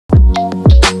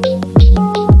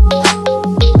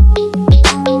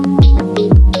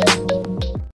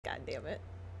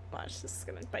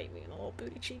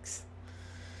booty cheeks.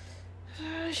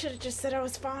 I should have just said I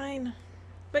was fine.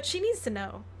 But she needs to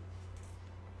know.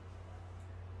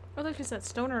 Oh, look, it's that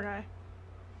stoner guy.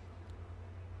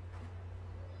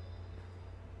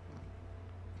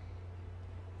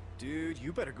 Dude,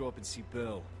 you better go up and see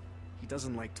Bill. He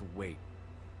doesn't like to wait.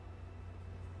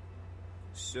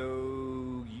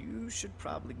 So, you should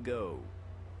probably go.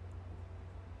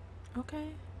 Okay.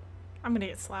 I'm gonna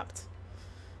get slapped.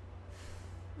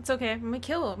 It's okay. I'm gonna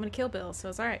kill Bill, so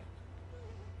it's alright.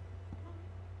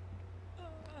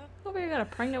 Over here got a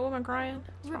pregnant woman crying.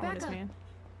 What's wrong with this man?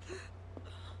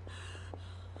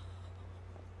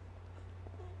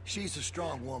 She's a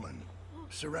strong woman,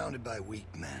 surrounded by weak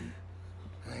men.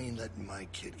 I ain't letting my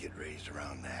kid get raised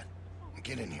around that.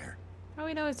 Get in here. How do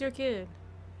we know it's your kid?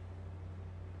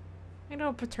 Ain't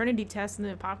no paternity test in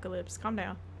the apocalypse. Calm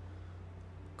down.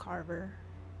 Carver.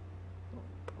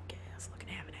 Broke ass, looking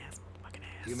having ass, fucking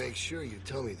ass. You make sure you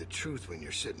tell me the truth when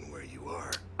you're sitting where you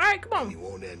are. Alright, come on. And you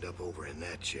won't end up over in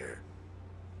that chair.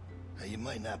 Now, you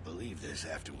might not believe this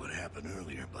after what happened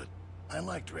earlier, but I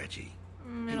liked Reggie.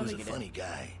 He was a funny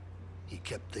guy. He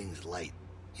kept things light.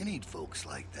 You need folks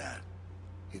like that.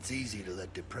 It's easy to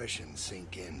let depression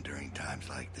sink in during times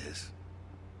like this.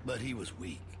 But he was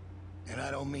weak. And I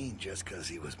don't mean just because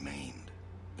he was maimed.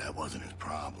 That wasn't his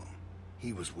problem.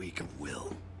 He was weak of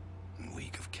will and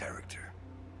weak of character.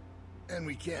 And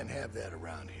we can't have that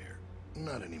around here.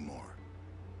 Not anymore.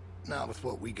 Not with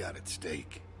what we got at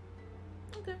stake.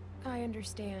 Okay. I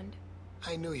understand.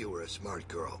 I knew you were a smart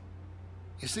girl.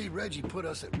 You see, Reggie put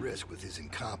us at risk with his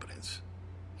incompetence.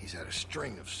 He's had a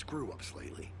string of screw-ups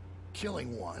lately.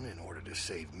 Killing one in order to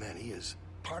save many is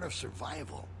part of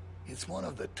survival. It's one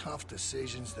of the tough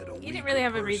decisions that a You didn't really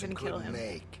have a reason to kill him.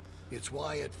 make. It's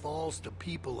why it falls to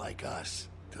people like us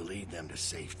to lead them to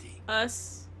safety.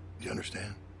 Us? You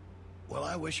understand? Well,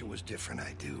 I wish it was different,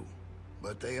 I do.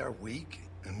 But they are weak,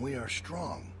 and we are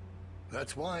strong.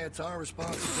 That's why it's our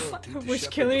responsibility to Wish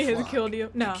shepherd killing the hasn't flock, killed you.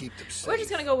 No. to keep them safe. We're just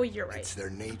gonna go with you're right. It's their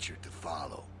nature to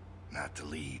follow, not to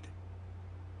lead.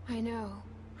 I know.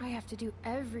 I have to do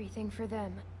everything for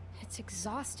them. It's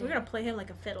exhausting. We're gonna play him like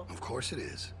a fiddle. Of course it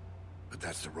is. But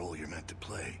that's the role you're meant to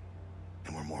play.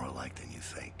 And we're more alike than you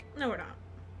think. No, we're not.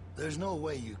 There's no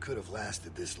way you could have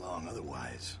lasted this long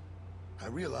otherwise. I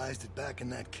realized it back in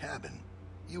that cabin.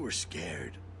 You were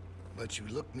scared. But you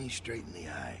looked me straight in the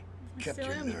eye. Kept Still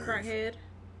your am, you nerve. crackhead.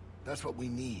 That's what we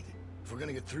need. If we're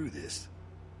gonna get through this,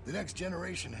 the next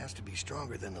generation has to be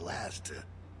stronger than the last to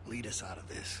lead us out of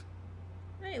this.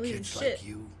 I ain't leaving Kids shit. like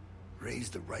you,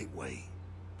 raised the right way.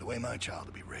 The way my child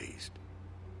will be raised.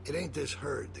 It ain't this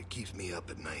herd that keeps me up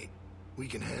at night. We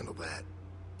can handle that.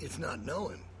 It's not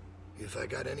knowing if I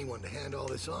got anyone to hand all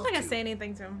this off I'm not gonna to. say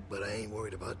anything to him. But I ain't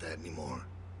worried about that anymore.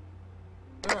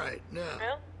 Alright, now.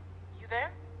 Bill, you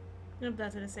there? Nope,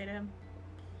 that's what I say to him.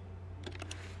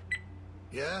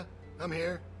 Yeah? I'm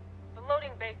here. The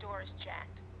loading bay door is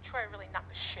jacked. Troy really knocked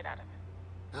the shit out of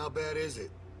it. How bad is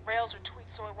it? Rails are tweaked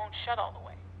so it won't shut all the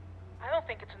way. I don't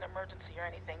think it's an emergency or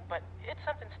anything, but it's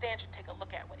something Stan should take a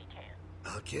look at when he can.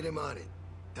 I'll get him on it.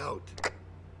 Out.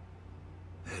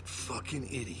 That fucking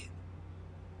idiot.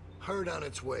 Herd on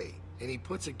its way, and he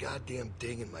puts a goddamn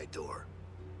ding in my door.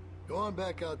 Go on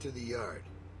back out to the yard.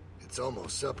 It's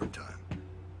almost supper time.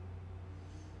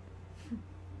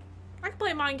 I can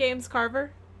play mind games,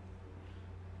 Carver.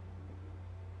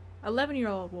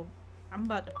 11-year-old. Well, I'm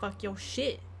about to fuck your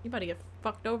shit. You about to get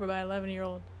fucked over by an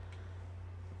 11-year-old.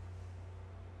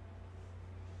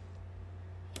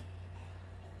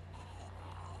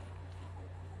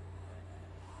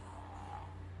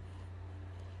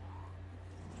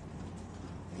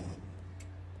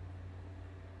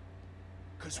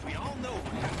 Because we all know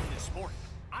what happened this morning.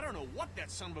 I don't know what that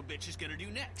son of a bitch is gonna do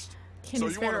next. Kenny's So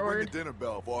you want favorite to ring word. the dinner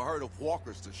bell for a herd of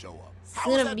walkers to show up?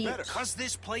 How is that Son of a better? bitch. Because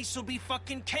this place will be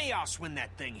fucking chaos when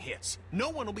that thing hits. No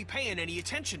one will be paying any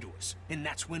attention to us. And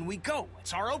that's when we go.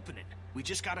 It's our opening. We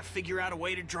just gotta figure out a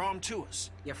way to draw them to us.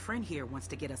 Your friend here wants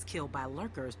to get us killed by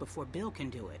lurkers before Bill can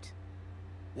do it.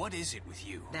 What is it with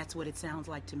you? That's what it sounds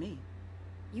like to me.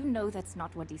 You know that's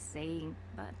not what he's saying,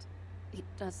 but it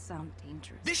does sound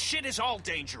dangerous. This shit is all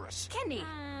dangerous. Kenny,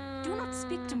 do not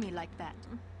speak to me like that.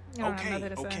 I don't have Okay, nothing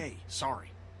to say. okay,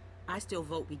 sorry. I still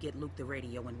vote we get Luke the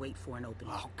radio and wait for an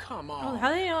opening. Oh, come Oh, on. how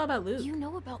do they know about Luke? You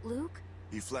know about Luke?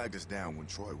 He flagged us down when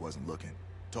Troy wasn't looking.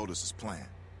 Told us his plan.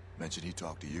 Mentioned he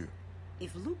talked to you.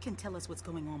 If Luke can tell us what's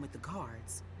going on with the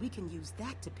guards, we can use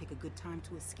that to pick a good time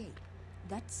to escape.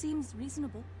 That seems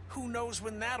reasonable. Who knows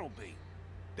when that'll be?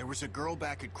 There was a girl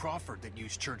back at Crawford that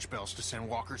used church bells to send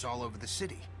walkers all over the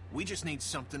city. We just need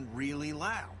something really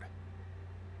loud.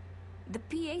 The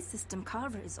PA system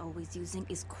Carver is always using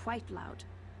is quite loud.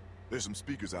 There's some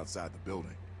speakers outside the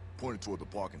building, pointed toward the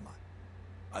parking lot.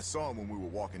 I saw them when we were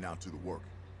walking out to the work.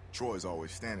 Troy's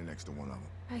always standing next to one of them.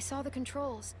 I saw the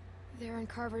controls. They're in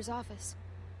Carver's office.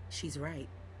 She's right.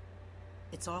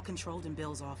 It's all controlled in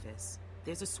Bill's office.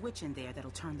 There's a switch in there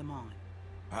that'll turn them on.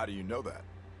 How do you know that?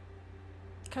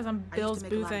 Because I'm I Bill's used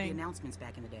to make a lot of the boothing. announcements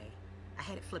back in the day. I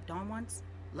had it flipped on once.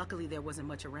 Luckily, there wasn't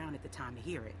much around at the time to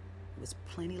hear it. It was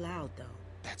plenty loud, though.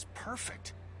 That's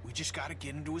perfect. We just gotta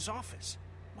get into his office.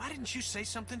 Why didn't you say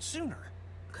something sooner?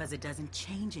 Because it doesn't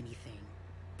change anything.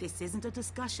 This isn't a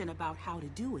discussion about how to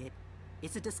do it.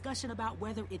 It's a discussion about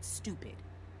whether it's stupid.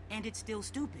 And it's still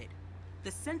stupid.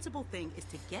 The sensible thing is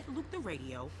to get Luke the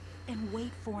radio and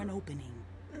wait for an opening.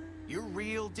 You're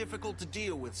real difficult to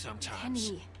deal with sometimes.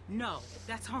 Kenny. No,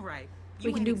 that's all right. We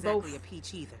You can ain't do exactly both. a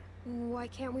peach either. Why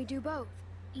can't we do both?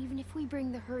 Even if we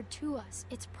bring the herd to us,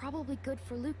 it's probably good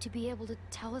for Luke to be able to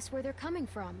tell us where they're coming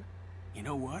from. You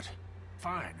know what?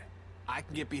 Fine. I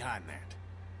can get behind that.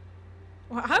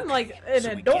 Well, I'm like an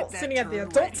So we adult get that sitting at the turn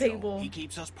adult radio. table. He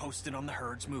keeps us posted on the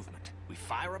herd's movement. We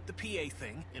fire up the PA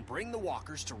thing and bring the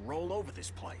walkers to roll over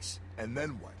this place. And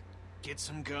then what? Get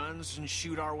some guns and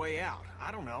shoot our way out.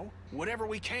 I don't know. Whatever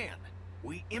we can.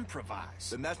 We improvise.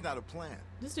 Then that's not a plan.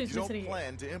 This You dude's don't listening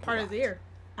plan to improvise. part of the year.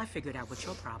 I figured out what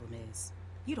your problem is.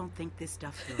 You don't think this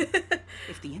stuff through.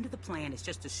 If the end of the plan is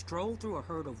just to stroll through a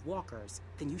herd of walkers,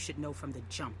 then you should know from the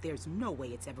jump there's no way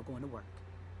it's ever going to work.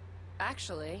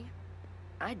 Actually,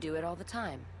 I do it all the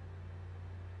time.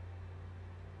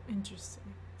 Interesting.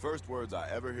 First words I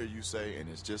ever hear you say, and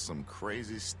it's just some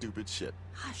crazy, stupid shit.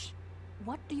 Hush.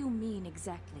 What do you mean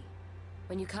exactly?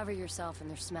 When you cover yourself in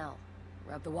their smell,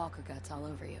 rub the walker guts all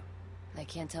over you. They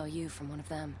can't tell you from one of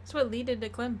them. That's what Lee did to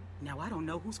Clem. Now I don't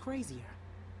know who's crazier.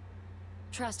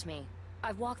 Trust me,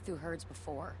 I've walked through herds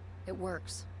before. It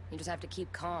works. You just have to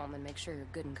keep calm and make sure you're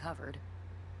good and covered.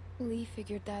 Lee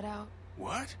figured that out.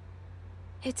 What?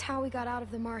 It's how we got out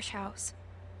of the marsh house.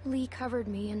 Lee covered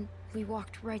me and we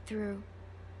walked right through.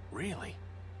 Really?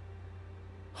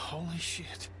 Holy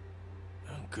shit.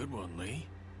 Oh, good one, Lee.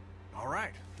 All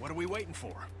right, what are we waiting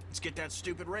for? Let's get that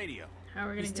stupid radio. How are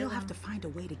we We gonna still get have them? to find a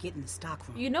way to get in the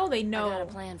stockroom. You know they know. I got a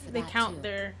plan for they that, count too.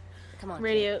 their Come on,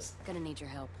 radios. kid. Gonna need your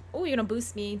help. Oh, you're gonna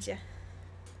boost me, ain't ya?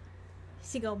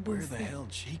 She gonna Where boost the me. hell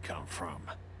did she come from?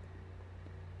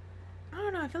 I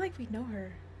don't know. I feel like we know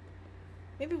her.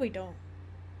 Maybe we don't.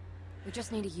 We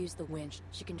just need to use the winch.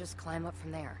 She can just climb up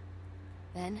from there.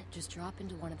 Then, just drop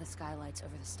into one of the skylights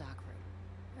over the stockroom.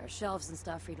 There are shelves and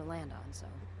stuff for you to land on, so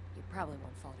you probably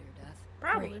won't fall to your death.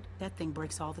 Probably. Great. That thing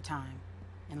breaks all the time.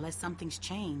 Unless something's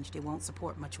changed, it won't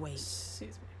support much weight.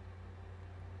 Excuse me.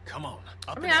 Come on, up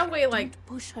I and mean, I at 'em. weigh like. Don't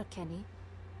push her, Kenny.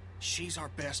 She's our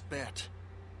best bet.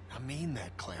 I mean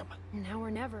that, Clem. Now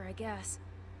or never, I guess.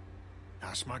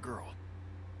 That's my girl.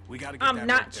 We gotta get I'm that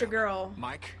not rope your down. girl.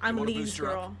 Mike, I'm you wanna Lee's boost her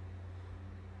up? girl.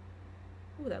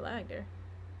 Ooh, that lag there.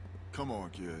 Come on,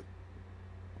 kid.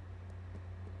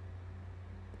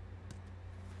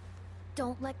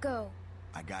 Don't let go.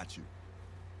 I got you.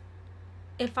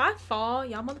 If I fall,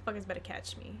 y'all motherfuckers better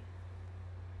catch me.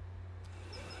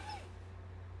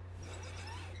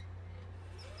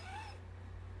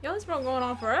 Yo, this been going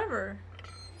on forever.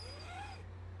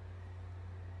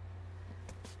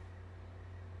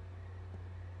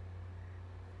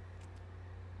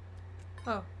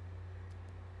 Oh.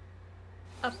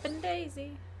 Up and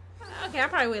Daisy. Okay, I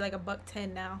probably weigh like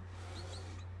 $110 now.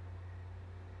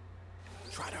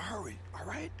 Try to hurry, all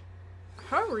right?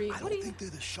 Hurry. I What don't do you? think they're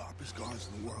the sharpest guards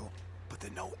in the world, but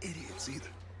they're no idiots either.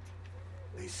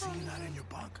 They see you not in your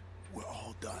bunk, we're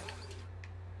all done.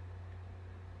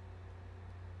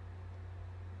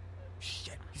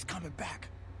 Shit, he's coming back.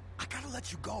 I gotta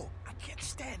let you go. I can't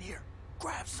stand here.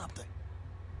 Grab something.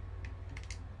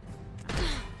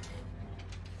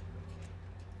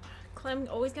 Clem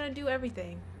always gonna do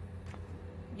everything.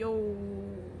 Yo,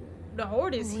 the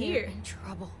horde is We're here. in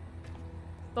trouble.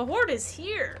 The horde is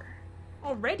here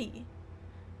already.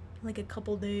 Like a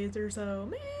couple days or so.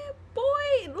 Man,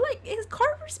 boy, like, is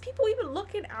Carver's people even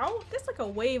looking out? There's like a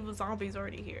wave of zombies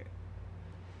already here.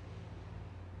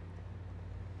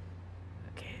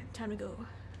 Okay, time to go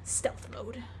stealth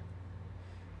mode.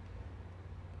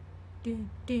 Dun,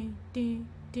 dun, dun,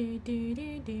 dun, dun,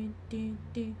 dun, dun, dun,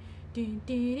 dun, dun,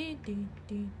 dun, dun,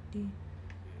 dun, dun.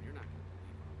 Man, you're not gonna believe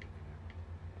what I'm looking at.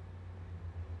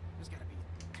 There's gotta be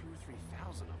 2,000 or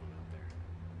 3,000 of them out there.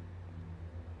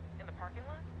 In the parking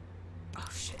lot? Oh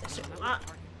shit, that No, shit not a in the lot.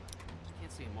 parking lot. You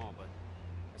can't see them all, but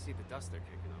I see the dust they're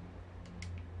kicking up.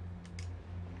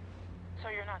 So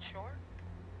you're not sure?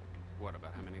 What,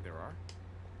 about how many there are?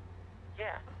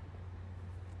 Yeah.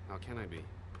 How can I be?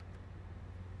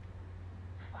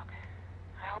 Fuck.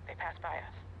 I hope they pass by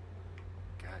us.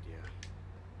 God, yeah.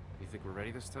 You think we're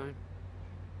ready this time?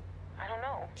 I don't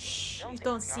know. Shh, you think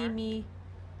don't we see are. me.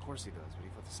 Of course he does, but he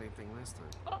thought the same thing last time.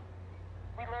 Oh.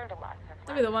 We learned a lot since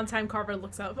Look at the one time Carver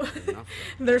looks up. Enough,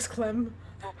 There's Clem.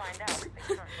 We'll find out if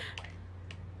they turn this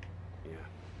way.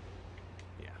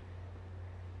 Yeah.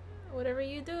 Whatever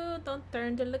you do, don't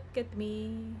turn to look at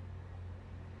me.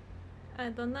 I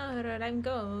don't know where I'm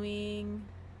going.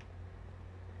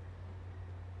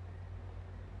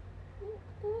 Ooh,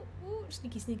 ooh, ooh.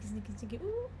 Sneaky, sneaky, sneaky, sneaky.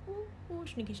 Ooh, ooh, ooh.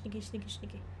 Sneaky, sneaky, sneaky,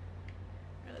 sneaky.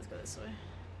 Alright, let's go this way.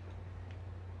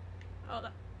 Oh,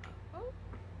 that. Oh.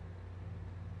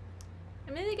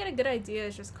 I mean, they get a good idea.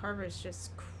 It's just Carver's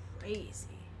just crazy.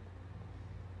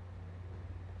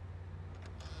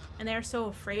 And they're so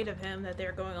afraid of him that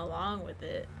they're going along with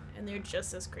it. And they're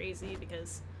just as crazy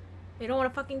because they don't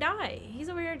want to fucking die. He's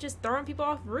over here just throwing people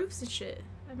off roofs and shit.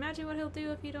 Imagine what he'll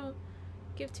do if you don't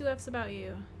give two F's about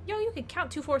you. Yo, you can count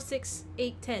 2, 4, 6,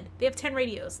 8, 10. They have 10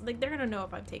 radios. Like, they're gonna know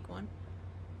if I take one.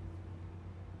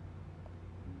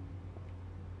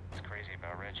 It's crazy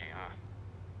about Reggie, huh?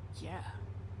 Yeah.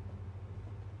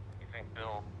 You think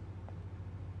Bill...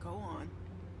 Go on.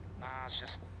 Nah, it's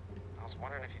just... I was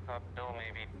wondering if you thought Bill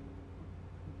maybe...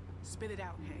 Spit it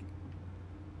out, Hank.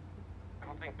 I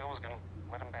don't think Bill was gonna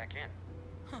let him back in.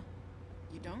 Huh.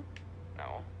 You don't?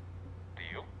 No. Do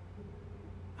you?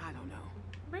 I don't know.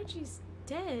 Reggie's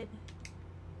dead.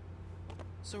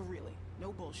 So really,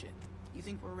 no bullshit. You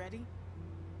think we're ready?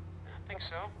 I think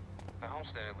so. The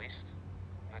homestead, at least.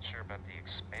 Not sure about the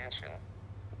expansion.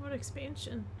 What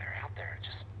expansion? They're out there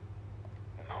just...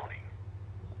 moaning.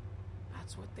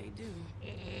 That's what they do.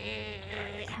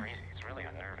 It's crazy. It's really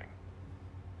unnerving.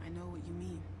 I know what you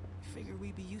mean. Figure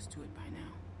we'd be used to it by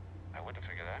now. I wouldn't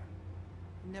figure that.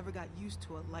 Never got used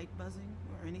to a light buzzing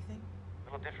or anything?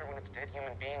 A little different when it's dead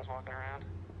human beings walking around.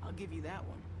 I'll give you that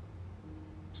one.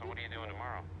 So what are you doing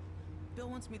tomorrow? Bill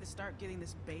wants me to start getting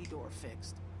this bay door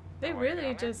fixed. They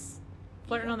really just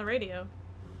flirting on the radio.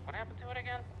 What happened to it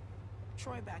again?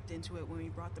 Troy backed into it when we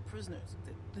brought the prisoners,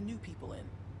 the new people in.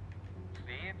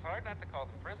 See, it's hard not to call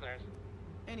them prisoners.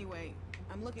 Anyway,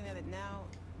 I'm looking at it now.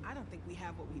 I don't think we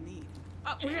have what we need.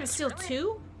 Oh, we're gonna steal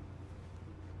two?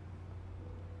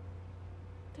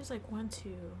 There's like 1, 2,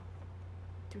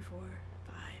 3, 4,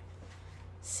 5,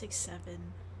 6, 7,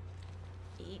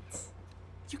 8.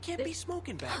 You can't be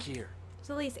smoking back here.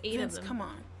 There's at least 8 Vince, of them. come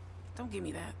on. Don't give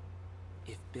me that.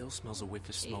 If Bill smells a whiff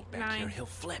of smoke 8, back 9. here, he'll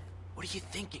flip. What are you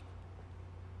thinking?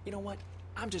 You know what?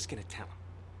 I'm just gonna tell him.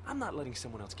 I'm not letting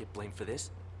someone else get blamed for this.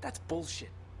 That's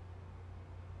bullshit.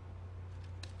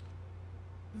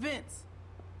 Vince!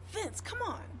 Vince, come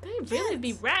on! They really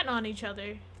be ratting on each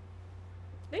other.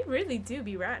 They really do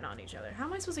be ratting on each other. How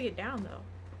am I supposed to get down, though?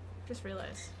 Just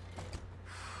realized.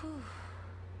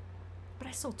 But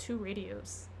I stole 2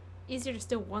 radios. Easier to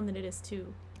steal 1 than it is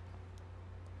 2.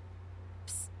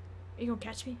 Psst. Are you gonna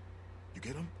catch me? You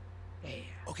get him? Yeah.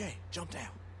 Okay, jump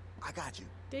down. I got you.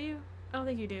 Do you? I don't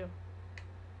think you do.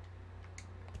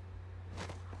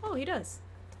 Oh, he does.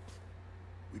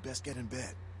 We best get in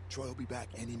bed. Troy will be back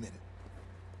any minute.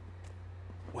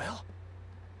 Well?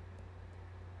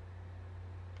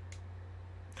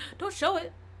 Don't show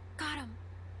it. Got him.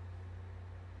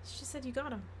 She just said you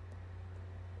got him.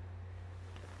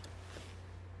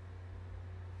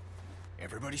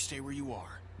 Everybody stay where you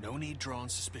are. No need drawing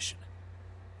suspicion.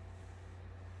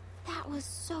 That was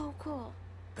so cool.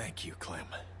 Thank you, Clem.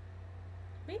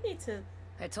 We need to...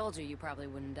 I told you probably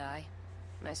wouldn't die.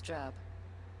 Nice job.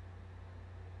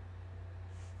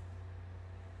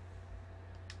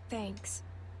 Thanks.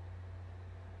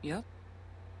 Yep.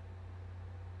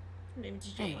 Her name's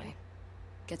Jane. Anyway,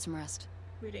 get some rest.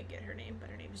 We didn't get her name, but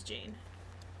her name is Jane.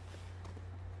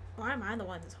 Why am I the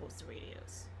one that holds the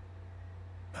radios?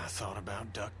 I thought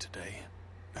about Duck today.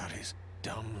 About his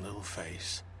dumb little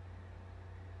face.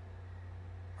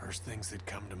 First things that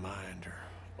come to mind are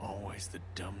always the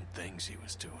dumb things he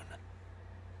was doing.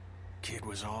 Kid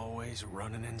was always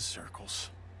running in circles.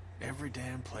 Every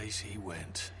damn place he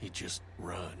went, he'd just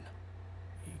run.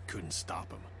 You couldn't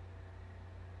stop him.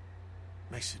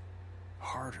 Makes it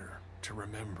harder to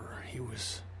remember he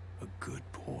was a good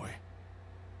boy.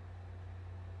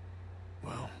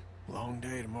 Well, long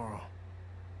day tomorrow.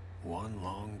 One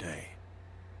long day.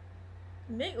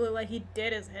 Nick looked like he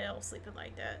dead as hell sleeping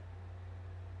like that.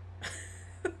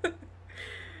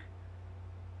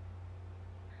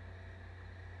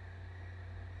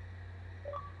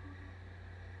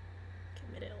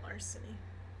 Committed larceny.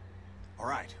 All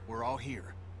right, we're all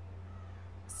here.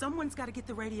 Someone's got to get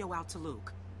the radio out to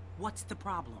Luke. What's the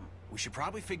problem? We should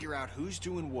probably figure out who's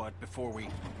doing what before we...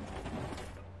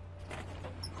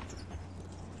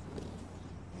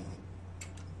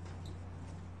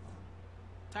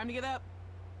 Time to get up.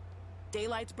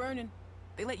 Daylight's burning.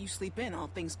 They let you sleep in, all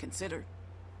things considered.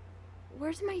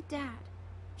 Where's my dad?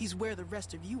 He's where the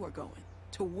rest of you are going.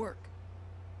 To work.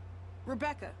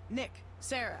 Rebecca, Nick,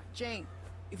 Sarah, Jane.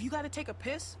 If you gotta take a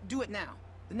piss, do it now.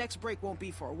 The next break won't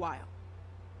be for a while.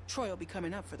 Troy will be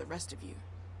coming up for the rest of you.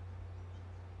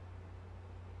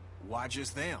 Why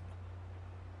just them?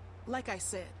 Like I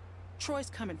said, Troy's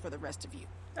coming for the rest of you.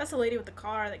 That's the lady with the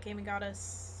car that came and got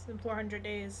us in 400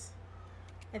 days.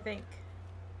 I think.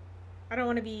 I don't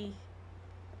want to be...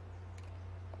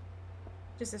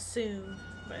 just assume,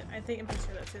 but I'm pretty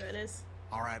sure that's who that is.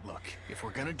 Alright, look. If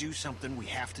we're gonna do something, we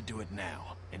have to do it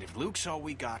now. And if Luke's all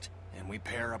we got, then we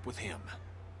pair up with him.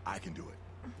 I can do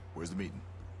it. Where's the meeting?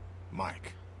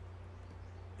 Mike.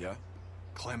 Yeah?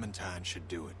 Clementine should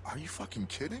do it. Are you fucking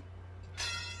kidding?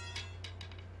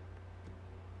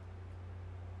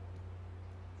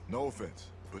 No offense,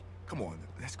 but come on,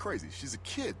 that's crazy. She's a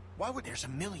kid. Why would... There's a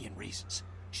million reasons.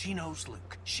 She knows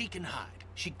Luke. She can hide.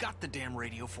 She got the damn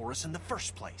radio for us in the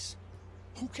first place.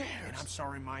 Who cares? And I'm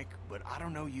sorry, Mike, but I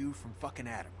don't know you from fucking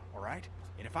Adam, alright?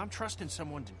 And if I'm trusting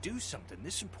someone to do something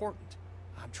this important,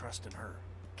 I'm trusting her.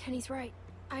 Kenny's right.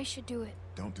 I should do it.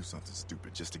 Don't do something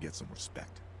stupid just to get some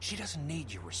respect. She doesn't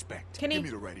need your respect. Kenny. Give me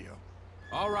the radio.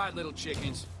 All right, little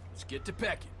chickens. Let's get to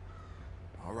pecking.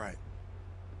 All right.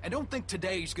 And don't think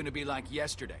today's gonna be like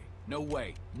yesterday. No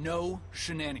way. No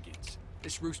shenanigans.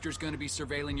 This rooster's gonna be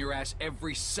surveilling your ass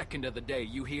every second of the day.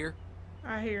 You hear?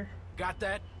 I hear. Got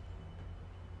that?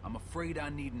 I'm afraid I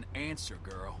need an answer,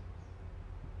 girl.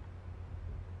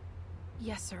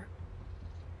 Yes, sir.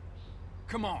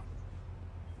 Come on.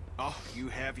 Oh, you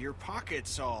have your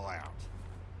pockets all out.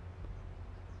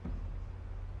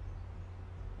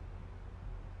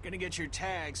 Gonna get your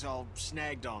tags all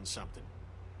snagged on something.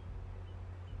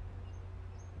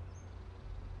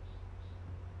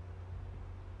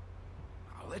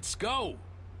 Let's go.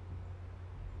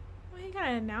 Well, you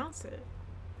gotta announce it.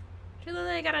 She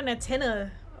literally got an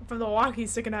antenna from the walkie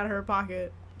sticking out of her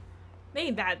pocket. They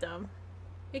ain't that dumb.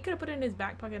 He could have put it in his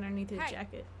back pocket underneath his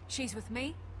jacket. She's with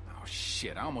me? Oh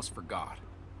shit, I almost forgot.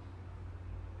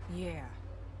 Yeah.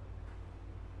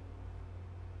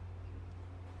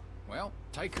 Well,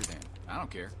 take her then. I don't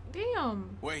care.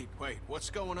 Damn. Wait, what's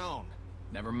going on?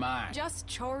 Never mind. Just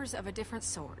chores of a different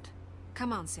sort.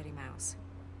 Come on, City Mouse.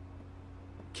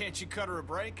 Can't you cut her a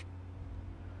break?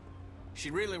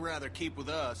 She'd really rather keep with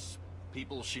us,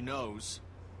 people she knows.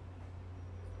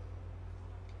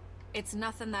 It's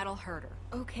nothing that'll hurt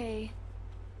her. Okay.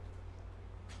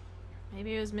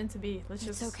 Maybe it was meant to be. Let's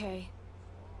just... It's okay.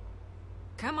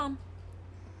 Come on.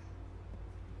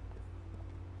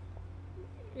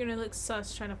 You're gonna look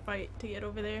sus trying to fight to get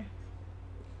over there.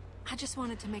 I just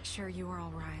wanted to make sure you were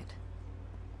all right.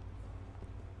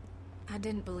 I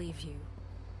didn't believe you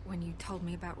when you told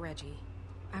me about Reggie.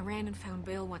 I ran and found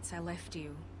Bill once I left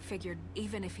you. Figured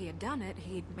even if he had done it,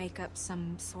 he'd make up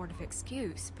some sort of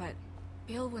excuse, but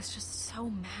Bill was just so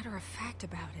matter-of-fact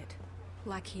about it.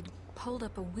 Like he'd pulled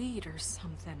up a weed or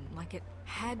something, like it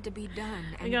had to be done.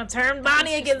 You're gonna turn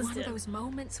Bonnie against one him. of those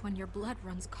moments when your blood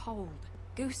runs cold.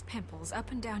 Goose pimples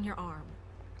up and down your arm.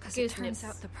 Because it Goose turns nips.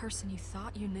 out the person you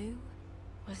thought you knew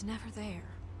was never there.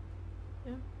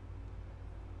 Yeah.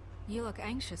 You look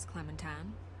anxious,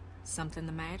 Clementine. Something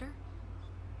the matter?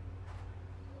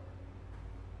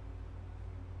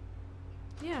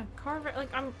 Yeah, Carver.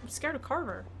 Like, I'm scared of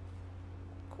Carver.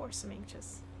 Of course I'm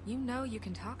anxious. You know you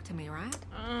can talk to me, right?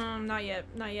 Not yet.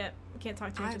 Not yet. Can't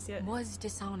talk to you just yet. I was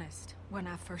dishonest when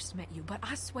I first met you, but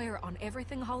I swear on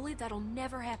everything holy that'll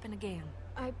never happen again.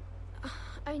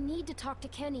 I need to talk to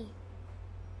Kenny.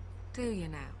 Do you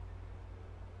now?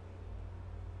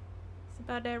 It's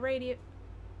about that radio.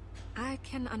 I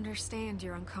can understand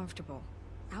you're uncomfortable.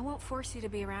 I won't force you to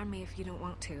be around me if you don't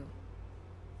want to.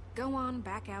 Go on,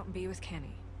 back out and be with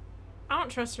Kenny. I don't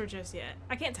trust her just yet.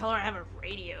 I can't tell her I have a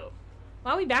radio.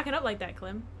 Why are we backing up like that,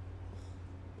 Clem?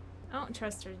 I don't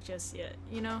trust her just yet,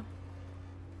 you know?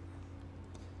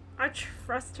 I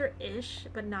trust her-ish,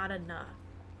 but not enough.